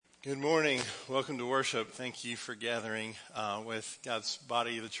Good morning. Welcome to worship. Thank you for gathering with God's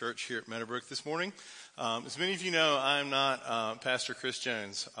body, the church here at Meadowbrook this morning. As many of you know, I'm not Pastor Chris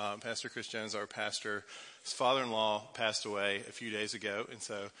Jones. Pastor Chris Jones, our pastor, his father-in-law passed away a few days ago, and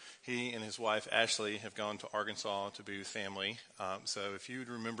so he and his wife Ashley have gone to Arkansas to be with family. So if you would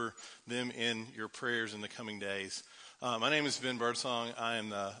remember them in your prayers in the coming days. My name is Ben Birdsong. I am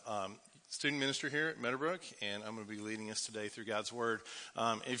the student minister here at Meadowbrook, and I'm going to be leading us today through God's Word.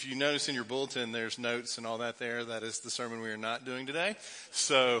 If you notice in your bulletin, there's notes and all that there. That is the sermon we are not doing today.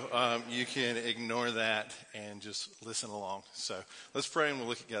 So you can ignore that and just listen along. So let's pray and we'll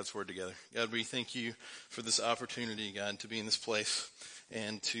look at God's Word together. God, we thank you for this opportunity, God, to be in this place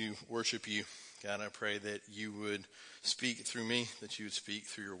and to worship you. God, I pray that you would speak through me, that you would speak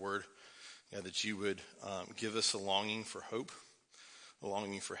through your Word. God, that you would give us a longing for hope, a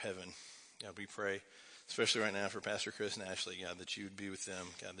longing for heaven. God, we pray, especially right now for Pastor Chris and Ashley, God, that you would be with them.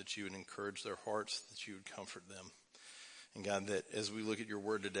 God, that you would encourage their hearts, that you would comfort them. And God, that as we look at your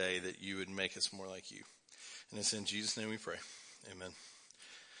word today, that you would make us more like you. And it's in Jesus' name we pray. Amen.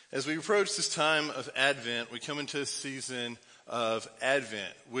 As we approach this time of Advent, we come into a season of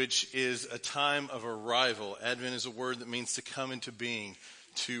Advent, which is a time of arrival. Advent is a word that means to come into being,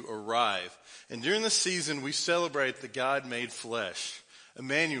 to arrive. And during this season, we celebrate the God made flesh,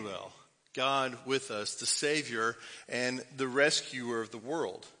 Emmanuel, God with us, the Savior and the rescuer of the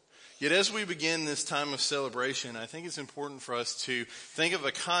world. Yet as we begin this time of celebration, I think it's important for us to think of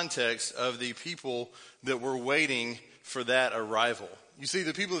the context of the people that were waiting for that arrival. You see,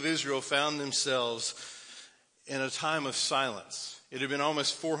 the people of Israel found themselves in a time of silence. It had been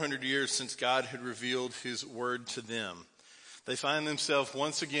almost 400 years since God had revealed his word to them. They find themselves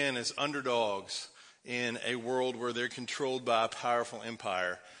once again as underdogs in a world where they're controlled by a powerful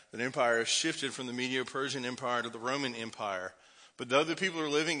empire. That empire has shifted from the Medo-Persian Empire to the Roman Empire. But though the people are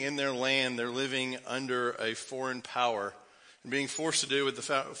living in their land, they're living under a foreign power and being forced to do what the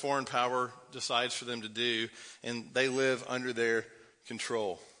foreign power decides for them to do, and they live under their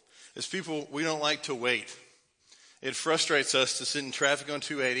control. As people, we don't like to wait. It frustrates us to sit in traffic on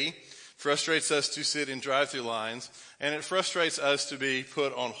 280, frustrates us to sit in drive-through lines, and it frustrates us to be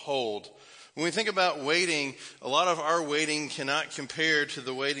put on hold. When we think about waiting, a lot of our waiting cannot compare to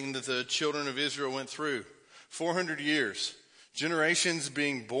the waiting that the children of Israel went through. 400 years, generations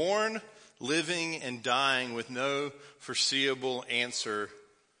being born, living, and dying with no foreseeable answer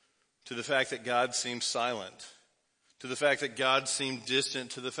to the fact that God seemed silent, to the fact that God seemed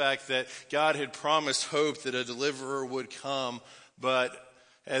distant, to the fact that God had promised hope that a deliverer would come, but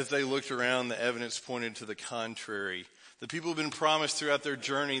as they looked around, the evidence pointed to the contrary. The people have been promised throughout their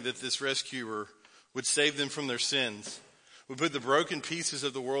journey that this rescuer would save them from their sins, would put the broken pieces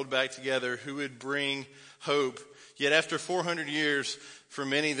of the world back together, who would bring hope. Yet after 400 years, for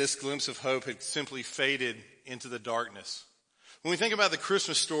many, this glimpse of hope had simply faded into the darkness. When we think about the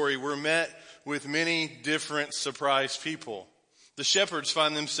Christmas story, we're met with many different surprised people. The shepherds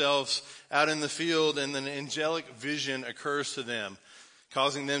find themselves out in the field, and an angelic vision occurs to them,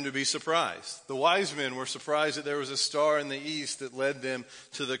 causing them to be surprised. The wise men were surprised that there was a star in the east that led them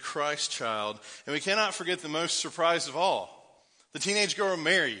to the Christ child. And we cannot forget the most surprised of all, the teenage girl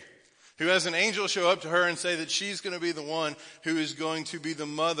Mary, who has an angel show up to her and say that she's going to be the one who is going to be the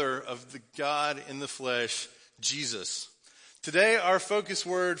mother of the God in the flesh, Jesus. Today, our focus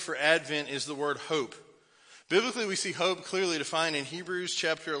word for Advent is the word hope. Biblically, we see hope clearly defined in Hebrews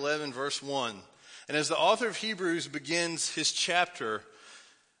chapter 11, verse 1. And as the author of Hebrews begins his chapter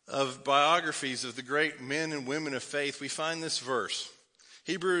of biographies of the great men and women of faith, we find this verse,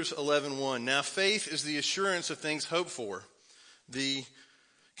 Hebrews 11:1. Now faith is the assurance of things hoped for, the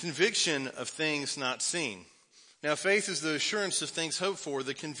conviction of things not seen. Now faith is the assurance of things hoped for,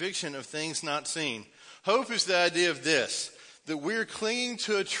 the conviction of things not seen. Hope is the idea of this, that we're clinging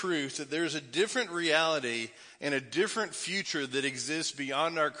to a truth that there's a different reality and a different future that exists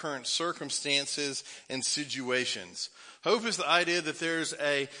beyond our current circumstances and situations. Hope is the idea that there's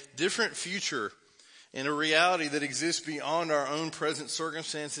a different future and a reality that exists beyond our own present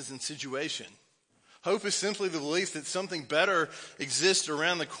circumstances and situation. Hope is simply the belief that something better exists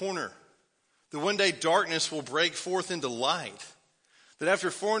around the corner, that one day darkness will break forth into light, that after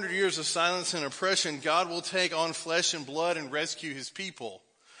 400 years of silence and oppression, God will take on flesh and blood and rescue his people.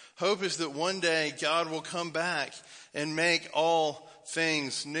 Hope is that one day God will come back and make all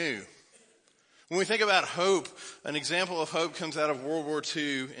things new. When we think about hope, an example of hope comes out of World War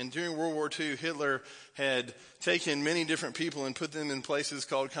II. And during World War II, Hitler had taken many different people and put them in places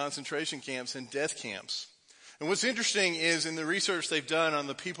called concentration camps and death camps. And what's interesting is in the research they've done on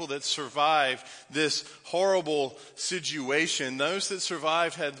the people that survived this horrible situation, those that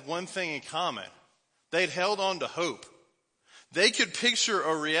survived had one thing in common. They'd held on to hope. They could picture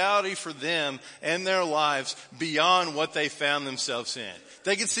a reality for them and their lives beyond what they found themselves in.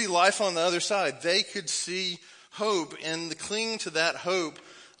 They could see life on the other side. They could see hope, and the clinging to that hope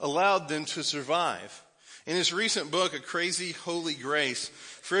allowed them to survive. In his recent book, A Crazy Holy Grace,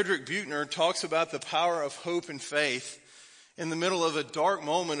 Frederick Buechner talks about the power of hope and faith in the middle of a dark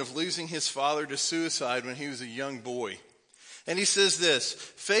moment of losing his father to suicide when he was a young boy. And he says this: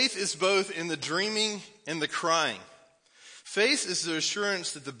 faith is both in the dreaming and the crying. Faith is the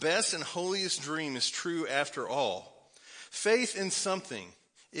assurance that the best and holiest dream is true after all. Faith in something,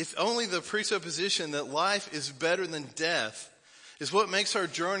 if only the presupposition that life is better than death, is what makes our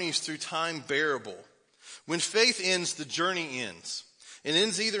journeys through time bearable. When faith ends, the journey ends. It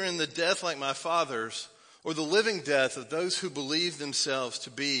ends either in the death like my father's or the living death of those who believe themselves to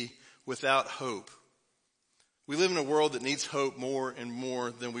be without hope. We live in a world that needs hope more and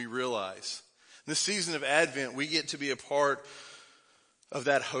more than we realize. In this season of Advent, we get to be a part of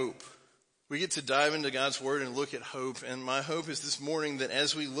that hope. We get to dive into God's Word and look at hope. And my hope is this morning that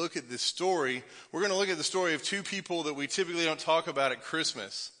as we look at this story, we're going to look at the story of two people that we typically don't talk about at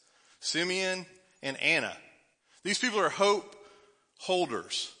Christmas: Simeon and Anna. These people are hope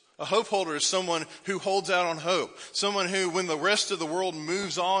holders. A hope holder is someone who holds out on hope. Someone who, when the rest of the world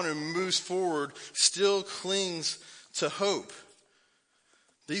moves on and moves forward, still clings to hope.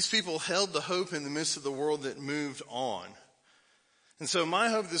 These people held the hope in the midst of the world that moved on. And so my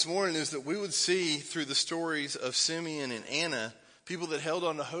hope this morning is that we would see through the stories of Simeon and Anna, people that held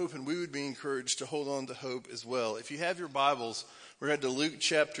on to hope, and we would be encouraged to hold on to hope as well. If you have your Bibles, we're headed to Luke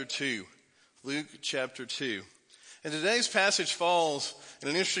chapter 2. Luke chapter 2. And today's passage falls in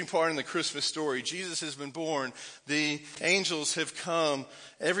an interesting part in the Christmas story. Jesus has been born. The angels have come.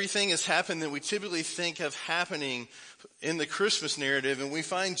 Everything has happened that we typically think of happening in the Christmas narrative. And we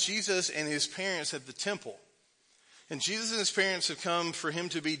find Jesus and his parents at the temple. And Jesus and his parents have come for him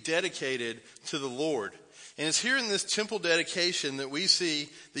to be dedicated to the Lord. And it's here in this temple dedication that we see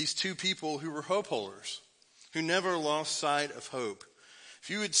these two people who were hope holders, who never lost sight of hope. If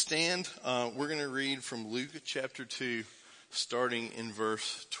you would stand, we're going to read from Luke chapter 2, starting in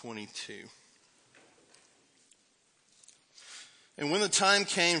verse 22. And when the time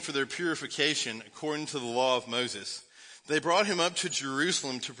came for their purification, according to the law of Moses, they brought him up to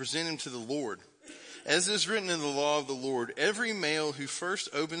Jerusalem to present him to the Lord. As is written in the law of the Lord, every male who first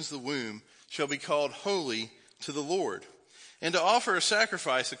opens the womb shall be called holy to the Lord, and to offer a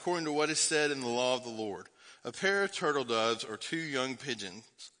sacrifice according to what is said in the law of the Lord: a pair of turtle doves or 2 young pigeons.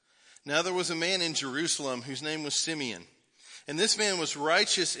 Now there was a man in Jerusalem whose name was Simeon. And this man was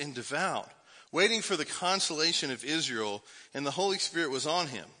righteous and devout, waiting for the consolation of Israel, and the Holy Spirit was on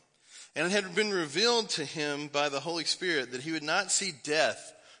him. And it had been revealed to him by the Holy Spirit that he would not see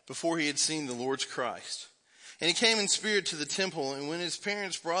death before he had seen the Lord's Christ. And he came in spirit to the temple, and when his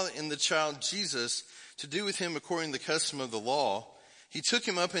parents brought in the child Jesus to do with him according to the custom of the law, he took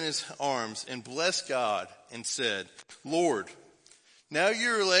him up in his arms and blessed God and said, Lord, now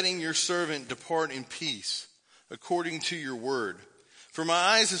you are letting your servant depart in peace according to your word. For my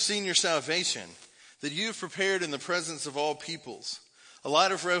eyes have seen your salvation, that you have prepared in the presence of all peoples, a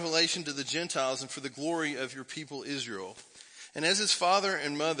light of revelation to the Gentiles and for the glory of your people Israel. And as his father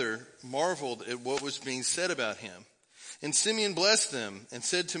and mother marveled at what was being said about him, and Simeon blessed them and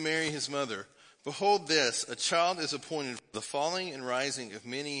said to Mary his mother, Behold this, a child is appointed for the falling and rising of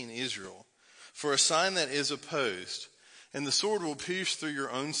many in Israel, for a sign that is opposed, and the sword will pierce through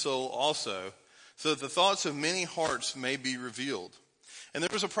your own soul also, so that the thoughts of many hearts may be revealed. And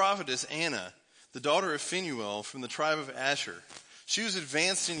there was a prophetess, Anna, the daughter of Phanuel from the tribe of Asher. She was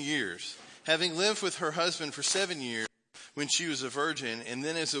advanced in years, having lived with her husband for 7 years when she was a virgin, and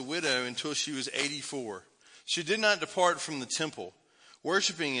then as a widow until she was 84. She did not depart from the temple,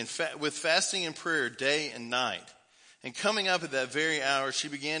 worshiping with fasting and prayer day and night. And coming up at that very hour, she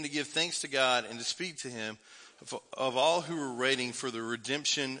began to give thanks to God and to speak to him of all who were waiting for the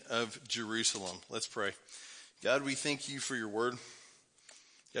redemption of Jerusalem. Let's pray. God, we thank you for your word.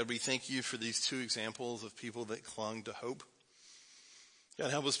 God, we thank you for these two examples of people that clung to hope.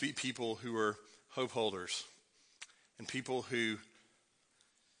 God, help us be people who are hope holders and people who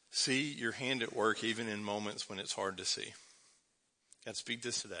see your hand at work even in moments when it's hard to see. God, speak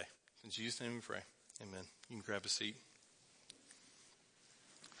this today. In Jesus' name we pray. Amen. You can grab a seat.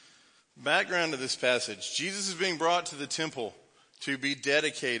 Background to this passage. Jesus is being brought to the temple to be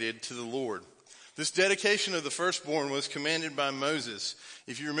dedicated to the Lord. This dedication of the firstborn was commanded by Moses.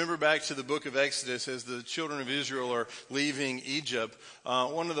 If you remember back to the book of Exodus, as the children of Israel are leaving Egypt,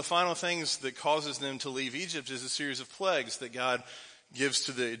 one of the final things that causes them to leave Egypt is a series of plagues that God gives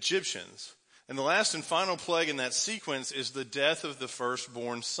to the Egyptians. And the last and final plague in that sequence is the death of the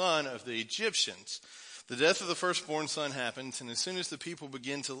firstborn son of the Egyptians. The death of the firstborn son happens, and as soon as the people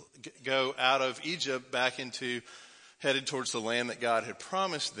begin to go out of Egypt headed towards the land that God had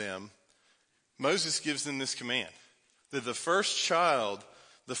promised them, Moses gives them this command, that the first child,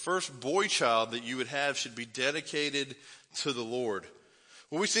 the first boy child that you would have should be dedicated to the Lord.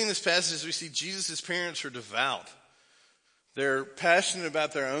 What we see in this passage is we see Jesus' parents are devout. They're passionate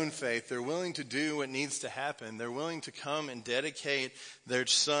about their own faith. They're willing to do what needs to happen. They're willing to come and dedicate their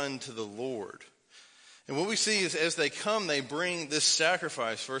son to the Lord. And what we see is as they come, they bring this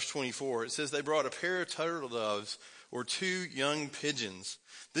sacrifice. Verse 24, it says they brought a pair of turtle doves or 2 young pigeons.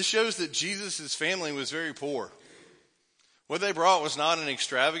 This shows that Jesus' family was very poor. What they brought was not an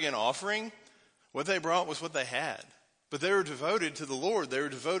extravagant offering. What they brought was what they had. But they were devoted to the Lord. They were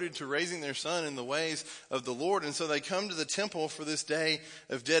devoted to raising their son in the ways of the Lord. And so they come to the temple for this day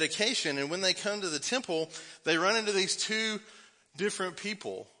of dedication. And when they come to the temple, they run into these 2 different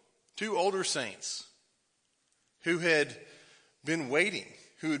people, 2 older saints who had been waiting,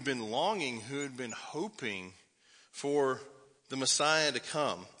 who had been longing, who had been hoping for the Messiah to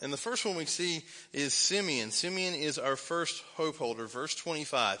come. And the first one we see is Simeon. Simeon is our first hope holder. Verse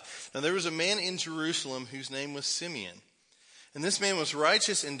 25. Now there was a man in Jerusalem whose name was Simeon. And this man was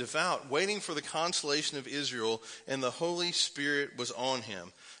righteous and devout, waiting for the consolation of Israel, and the Holy Spirit was on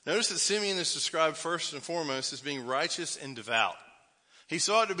him. Notice that Simeon is described first and foremost as being righteous and devout. He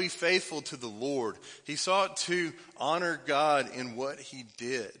sought to be faithful to the Lord. He sought to honor God in what he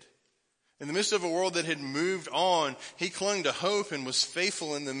did. In the midst of a world that had moved on, he clung to hope and was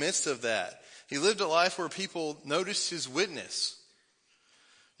faithful in the midst of that. He lived a life where people noticed his witness.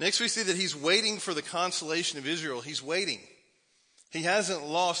 Next we see that he's waiting for the consolation of Israel. He's waiting. He hasn't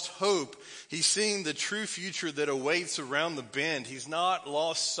lost hope. He's seeing the true future that awaits around the bend. He's not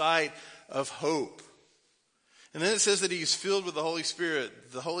lost sight of hope. And then it says that he's filled with the Holy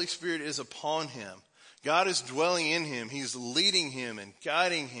Spirit. The Holy Spirit is upon him. God is dwelling in him. He's leading him and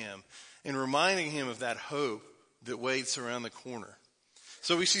guiding him and reminding him of that hope that waits around the corner.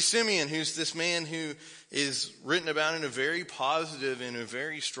 So we see Simeon, who's this man who is written about in a very positive and a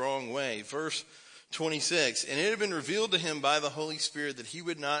very strong way. Verse 26, and it had been revealed to him by the Holy Spirit that he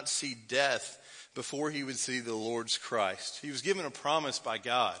would not see death before he would see the Lord's Christ. He was given a promise by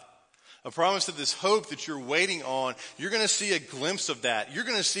God. A promise of this hope that you're waiting on. You're going to see a glimpse of that. You're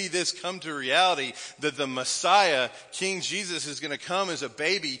going to see this come to reality, that the Messiah, King Jesus, is going to come as a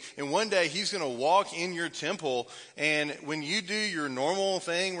baby. And one day he's going to walk in your temple. And when you do your normal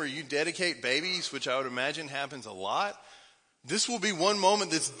thing where you dedicate babies, which I would imagine happens a lot, this will be one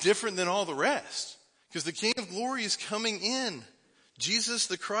moment that's different than all the rest. Because the King of Glory is coming in. Jesus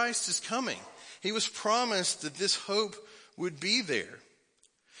the Christ is coming. He was promised that this hope would be there.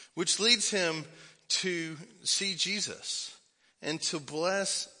 Which leads him to see Jesus and to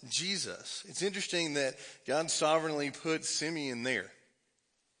bless Jesus. It's interesting that God sovereignly put Simeon there.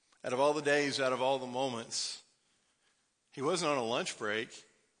 Out of all the days, out of all the moments, he wasn't on a lunch break.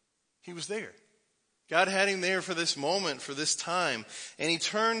 He was there. God had him there for this moment, for this time. And he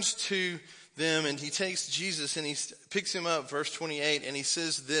turns to them and he takes Jesus and he picks him up, verse 28, and he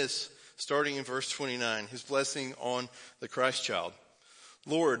says this, starting in verse 29, his blessing on the Christ child.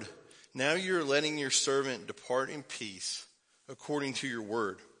 Lord, now you're letting your servant depart in peace according to your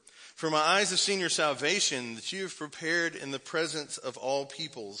word. For my eyes have seen your salvation that you have prepared in the presence of all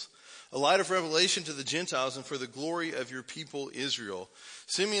peoples, a light of revelation to the Gentiles and for the glory of your people Israel.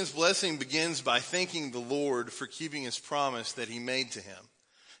 Simeon's blessing begins by thanking the Lord for keeping his promise that he made to him.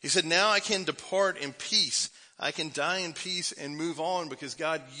 He said, now I can depart in peace. I can die in peace and move on because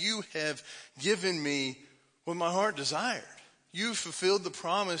God, you have given me what my heart desired. You've fulfilled the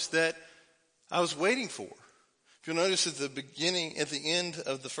promise that I was waiting for. If you'll notice at the end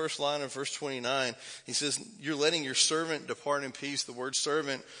of the first line of verse 29, he says, you're letting your servant depart in peace. The word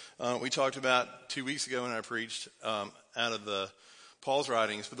servant, we talked about 2 weeks ago when I preached out of Paul's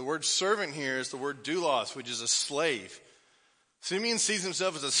writings. But the word servant here is the word doulos, which is a slave. Simeon sees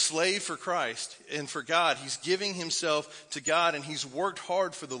himself as a slave for Christ and for God. He's giving himself to God and he's worked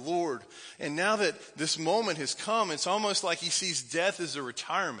hard for the Lord. And now that this moment has come, it's almost like he sees death as a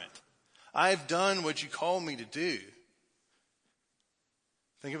retirement. I've done what you called me to do.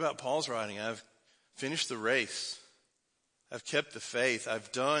 Think about Paul's writing. I've finished the race. I've kept the faith.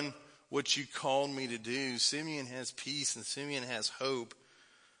 I've done what you called me to do. Simeon has peace and Simeon has hope.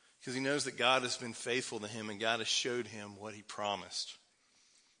 because he knows that God has been faithful to him and God has showed him what he promised.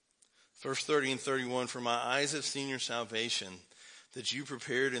 Verse 30 and 31, for my eyes have seen your salvation, that you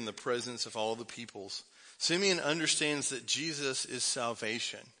prepared in the presence of all the peoples. Simeon understands that Jesus is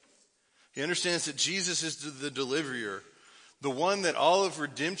salvation. He understands that Jesus is the deliverer, the one that all of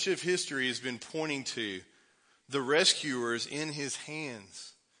redemptive history has been pointing to. The rescuer is in his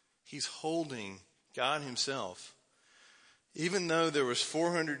hands. He's holding God himself. Even though there was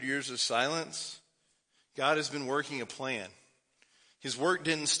 400 years of silence, God has been working a plan. His work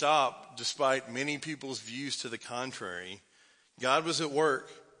didn't stop despite many people's views to the contrary. God was at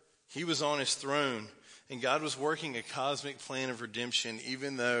work. He was on his throne. And God was working a cosmic plan of redemption,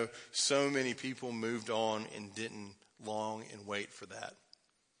 even though so many people moved on and didn't long and wait for that.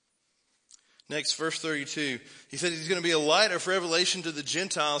 Next, verse 32, he said he's going to be a light of revelation to the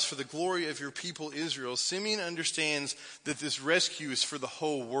Gentiles for the glory of your people Israel. Simeon understands that this rescue is for the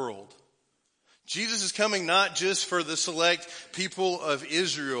whole world. Jesus is coming not just for the select people of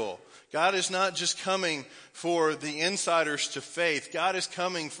Israel. God is not just coming for the insiders to faith. God is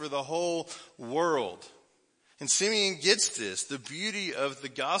coming for the whole world. And Simeon gets this, the beauty of the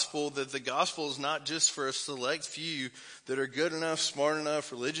gospel, that the gospel is not just for a select few that are good enough, smart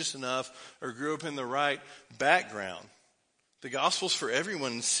enough, religious enough, or grew up in the right background. The gospel's for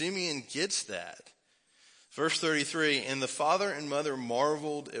everyone, and Simeon gets that. Verse 33, and the father and mother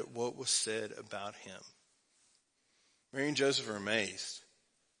marveled at what was said about him. Mary and Joseph are amazed.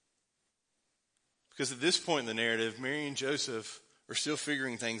 Because at this point in the narrative, Mary and Joseph are still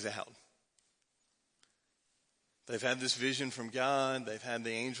figuring things out. They've had this vision from God. They've had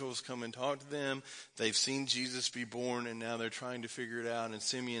the angels come and talk to them. They've seen Jesus be born, and now they're trying to figure it out. And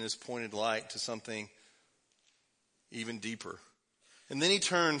Simeon has pointed light to something even deeper. And then he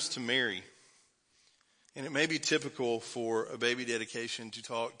turns to Mary. And it may be typical for a baby dedication to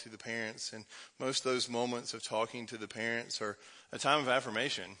talk to the parents. And most of those moments of talking to the parents are a time of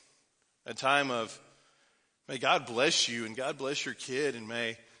affirmation. A time of, may God bless you and God bless your kid, and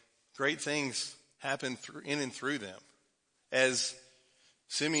may great things happen in and through them. As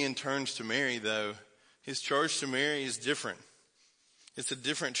Simeon turns to Mary, though, his charge to Mary is different. It's a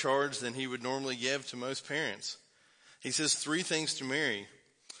different charge than he would normally give to most parents. He says three things to Mary.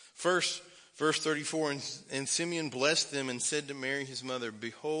 First, verse 34, and Simeon blessed them and said to Mary his mother,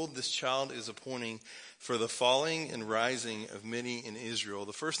 behold, this child is appointing for the falling and rising of many in Israel.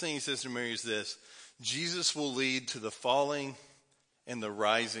 The first thing he says to Mary is this: Jesus will lead to the falling and the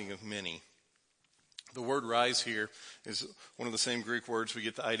rising of many. The word rise here is one of the same Greek words we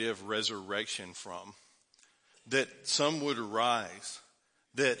get the idea of resurrection from. That some would rise.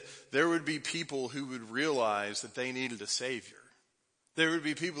 That there would be people who would realize that they needed a Savior. There would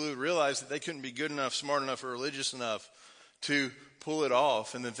be people who would realize that they couldn't be good enough, smart enough, or religious enough to pull it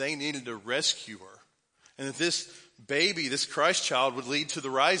off, and that they needed a rescuer. And that this baby, this Christ child, would lead to the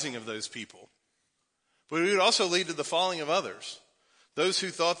rising of those people. But it would also lead to the falling of others. Those who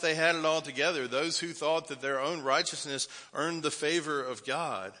thought they had it all together, those who thought that their own righteousness earned the favor of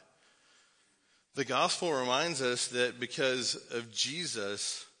God. The gospel reminds us that because of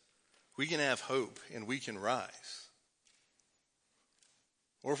Jesus, we can have hope and we can rise.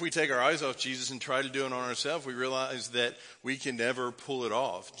 Or if we take our eyes off Jesus and try to do it on ourselves, we realize that we can never pull it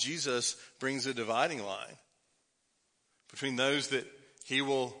off. Jesus brings a dividing line between those that he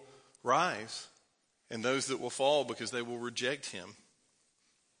will rise and those that will fall because they will reject him.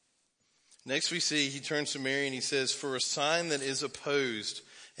 Next we see he turns to Mary and he says, for a sign that is opposed,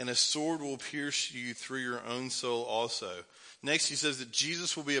 and a sword will pierce you through your own soul also. Next he says that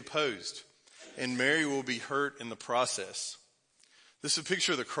Jesus will be opposed and Mary will be hurt in the process. This is a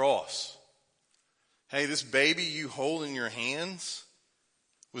picture of the cross. Hey, this baby you hold in your hands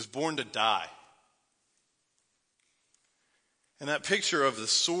was born to die. And that picture of the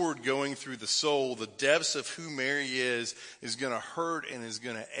sword going through the soul, the depths of who Mary is going to hurt and is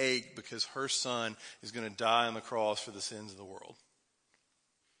going to ache because her son is going to die on the cross for the sins of the world.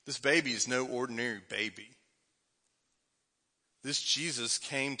 This baby is no ordinary baby. This Jesus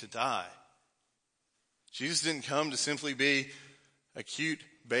came to die. Jesus didn't come to simply be a cute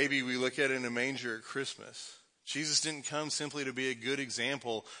baby we look at in a manger at Christmas. Jesus didn't come simply to be a good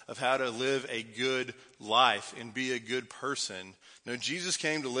example of how to live a good life and be a good person. No, Jesus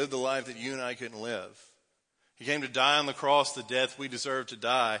came to live the life that you and I couldn't live. He came to die on the cross, the death we deserve to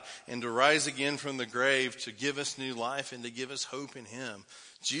die, and to rise again from the grave to give us new life and to give us hope in him.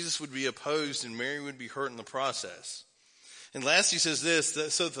 Jesus would be opposed and Mary would be hurt in the process. And last he says this,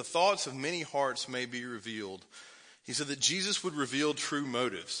 that so that the thoughts of many hearts may be revealed. He said that Jesus would reveal true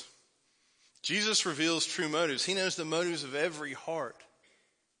motives. Jesus reveals true motives. He knows the motives of every heart.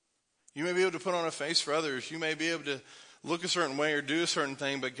 You may be able to put on a face for others. You may be able to look a certain way or do a certain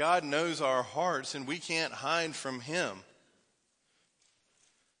thing, but God knows our hearts and we can't hide from him.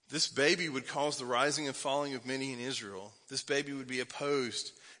 This baby would cause the rising and falling of many in Israel. This baby would be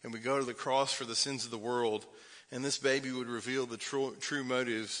opposed and would go to the cross for the sins of the world. And this baby would reveal the true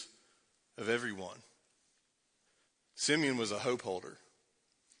motives of everyone. Simeon was a hope holder.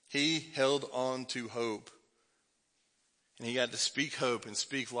 He held on to hope. And he got to speak hope and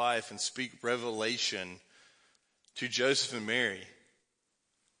speak life and speak revelation to Joseph and Mary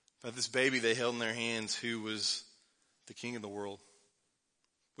about this baby they held in their hands who was the king of the world.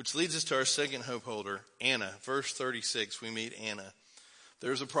 Which leads us to our second hope holder, Anna. Verse 36, we meet Anna.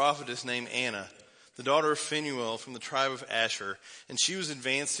 There was a prophetess named Anna, the daughter of Phanuel from the tribe of Asher, and she was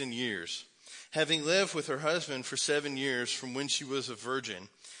advanced in years, having lived with her husband for 7 years from when she was a virgin.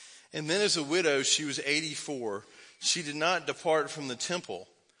 And then as a widow, she was 84. She did not depart from the temple,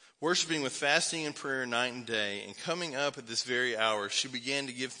 worshiping with fasting and prayer night and day. And coming up at this very hour, she began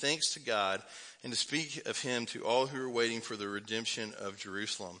to give thanks to God and to speak of him to all who were waiting for the redemption of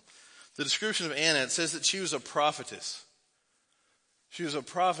Jerusalem. The description of Anna, it says that she was a prophetess. She was a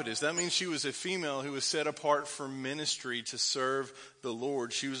prophetess. That means she was a female who was set apart for ministry to serve the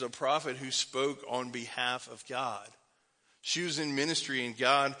Lord. She was a prophet who spoke on behalf of God. She was in ministry and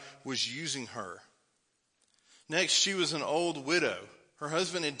God was using her. Next, she was an old widow. Her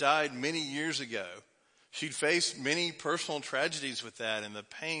husband had died many years ago. She'd faced many personal tragedies with that and the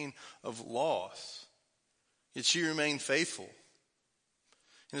pain of loss. Yet she remained faithful.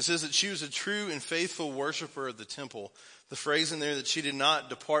 And it says that she was a true and faithful worshiper of the temple. The phrase in there that she did not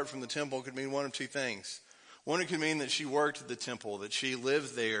depart from the temple could mean one of two things. One, it could mean that she worked at the temple, that she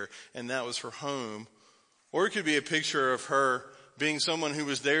lived there and that was her home. Or it could be a picture of her being someone who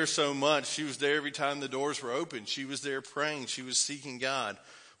was there so much. She was there every time the doors were open. She was there praying. She was seeking God.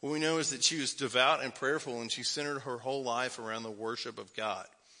 What we know is that she was devout and prayerful, and she centered her whole life around the worship of God.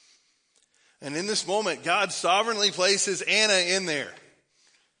 And in this moment, God sovereignly places Anna in there.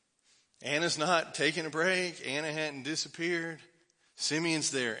 Anna's not taking a break. Anna hadn't disappeared.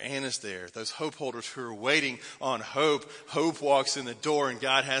 Simeon's there. Anna's there. Those hope holders who are waiting on hope. Hope walks in the door, and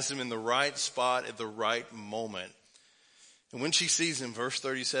God has them in the right spot at the right moment. And when she sees him, verse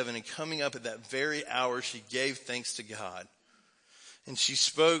 37, and coming up at that very hour, she gave thanks to God. And she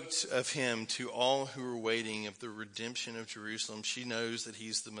spoke of him to all who were waiting of the redemption of Jerusalem. She knows that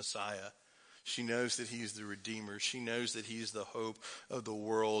he's the Messiah. She knows that he's the Redeemer. She knows that he's the hope of the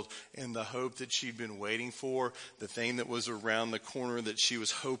world. And the hope that she'd been waiting for, the thing that was around the corner that she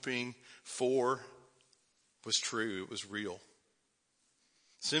was hoping for, was true. It was real.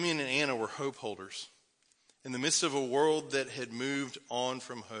 Simeon and Anna were hope holders. In the midst of a world that had moved on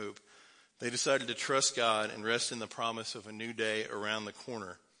from hope, they decided to trust God and rest in the promise of a new day around the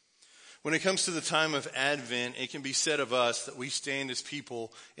corner. When it comes to the time of Advent, it can be said of us that we stand as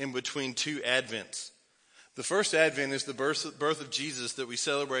people in between two Advents. The first Advent is the birth of Jesus that we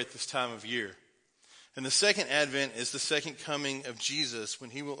celebrate this time of year. And the second Advent is the second coming of Jesus when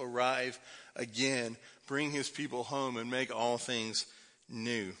he will arrive again, bring his people home and make all things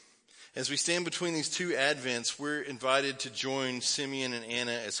new. As we stand between these two Advents, we're invited to join Simeon and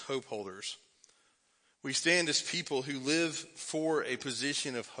Anna as hope holders. We stand as people who live for a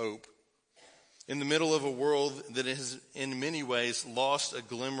position of hope in the middle of a world that has in many ways lost a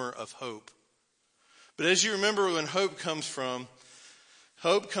glimmer of hope. But as you remember, when hope comes from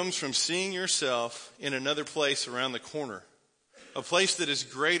seeing yourself in another place around the corner, a place that is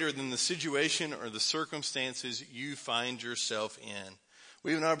greater than the situation or the circumstances you find yourself in.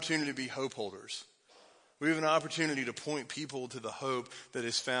 We have an opportunity to be hope holders. We have an opportunity to point people to the hope that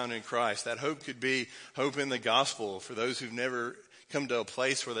is found in Christ. That hope could be hope in the gospel for those who've never come to a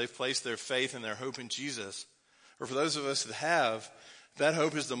place where they've placed their faith and their hope in Jesus. Or for those of us that have, that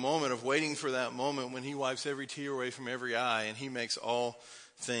hope is the moment of waiting for that moment when he wipes every tear away from every eye and he makes all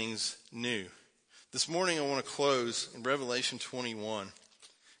things new. This morning I want to close in Revelation 21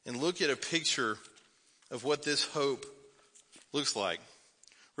 and look at a picture of what this hope looks like.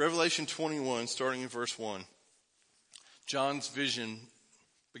 Revelation 21, starting in verse 1. John's vision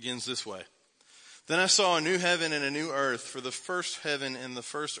begins this way. Then I saw a new heaven and a new earth, for the first heaven and the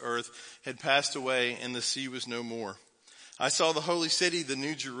first earth had passed away, and the sea was no more. I saw the holy city, the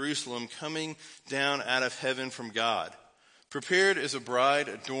new Jerusalem, coming down out of heaven from God, prepared as a bride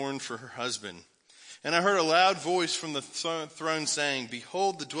adorned for her husband. And I heard a loud voice from the throne saying,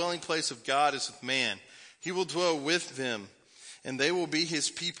 Behold, the dwelling place of God is with man. He will dwell with them, and they will be his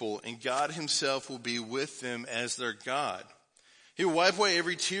people, and God himself will be with them as their God. He will wipe away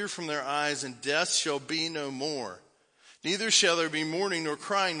every tear from their eyes, and death shall be no more. Neither shall there be mourning, nor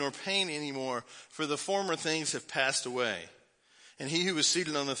crying, nor pain anymore, for the former things have passed away. And he who was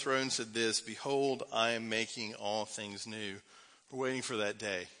seated on the throne said this, Behold, I am making all things new. We're waiting for that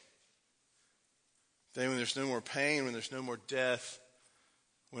day. Day when there's no more pain, when there's no more death,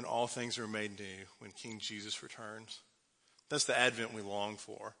 when all things are made new, when King Jesus returns. That's the Advent we long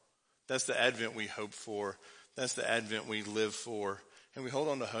for. That's the Advent we hope for. That's the Advent we live for. And we hold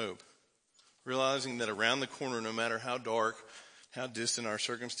on to hope, realizing that around the corner, no matter how dark, how distant our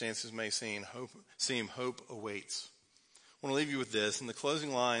circumstances may seem, hope awaits. I want to leave you with this. In the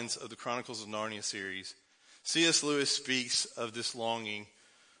closing lines of the Chronicles of Narnia series, C.S. Lewis speaks of this longing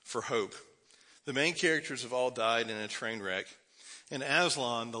for hope. The main characters have all died in a train wreck, and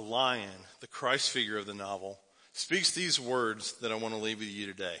Aslan, the lion, the Christ figure of the novel, speaks these words that I want to leave with you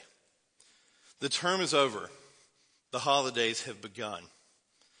today. The term is over. The holidays have begun.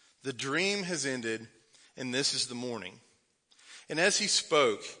 The dream has ended, and this is the morning. And as he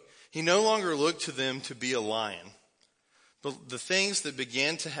spoke, he no longer looked to them to be a lion. But the things that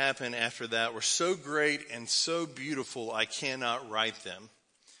began to happen after that were so great and so beautiful, I cannot write them.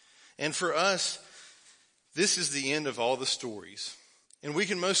 And for us, this is the end of all the stories. And we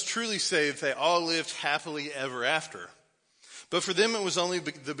can most truly say that they all lived happily ever after. But for them, it was only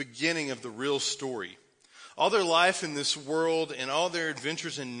the beginning of the real story. All their life in this world and all their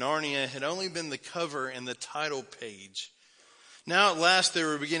adventures in Narnia had only been the cover and the title page. Now at last they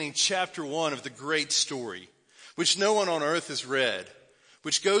were beginning chapter 1 of the great story, which no one on earth has read,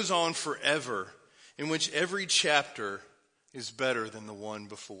 which goes on forever, in which every chapter is better than the one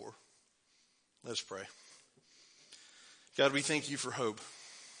before. Let's pray. God, we thank you for hope.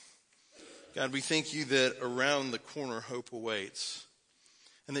 God, we thank you that around the corner hope awaits.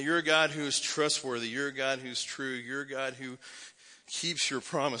 And that you're a God who is trustworthy. You're a God who's true. You're a God who keeps your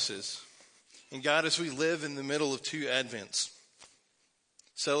promises. And God, as we live in the middle of 2 Advents,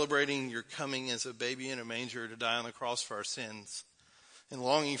 celebrating your coming as a baby in a manger to die on the cross for our sins, and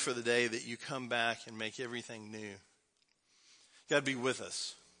longing for the day that you come back and make everything new. God, be with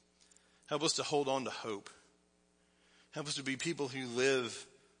us. Help us to hold on to hope. Help us to be people who live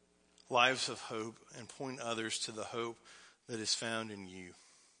lives of hope and point others to the hope that is found in you.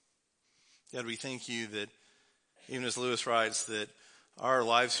 God, we thank you that, even as Lewis writes, that our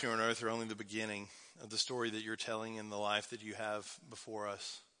lives here on earth are only the beginning of the story that you're telling in the life that you have before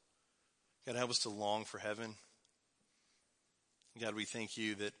us. God, help us to long for heaven. God, we thank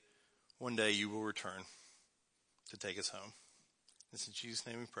you that one day you will return to take us home. It's in Jesus'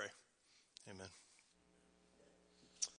 name we pray. Amen.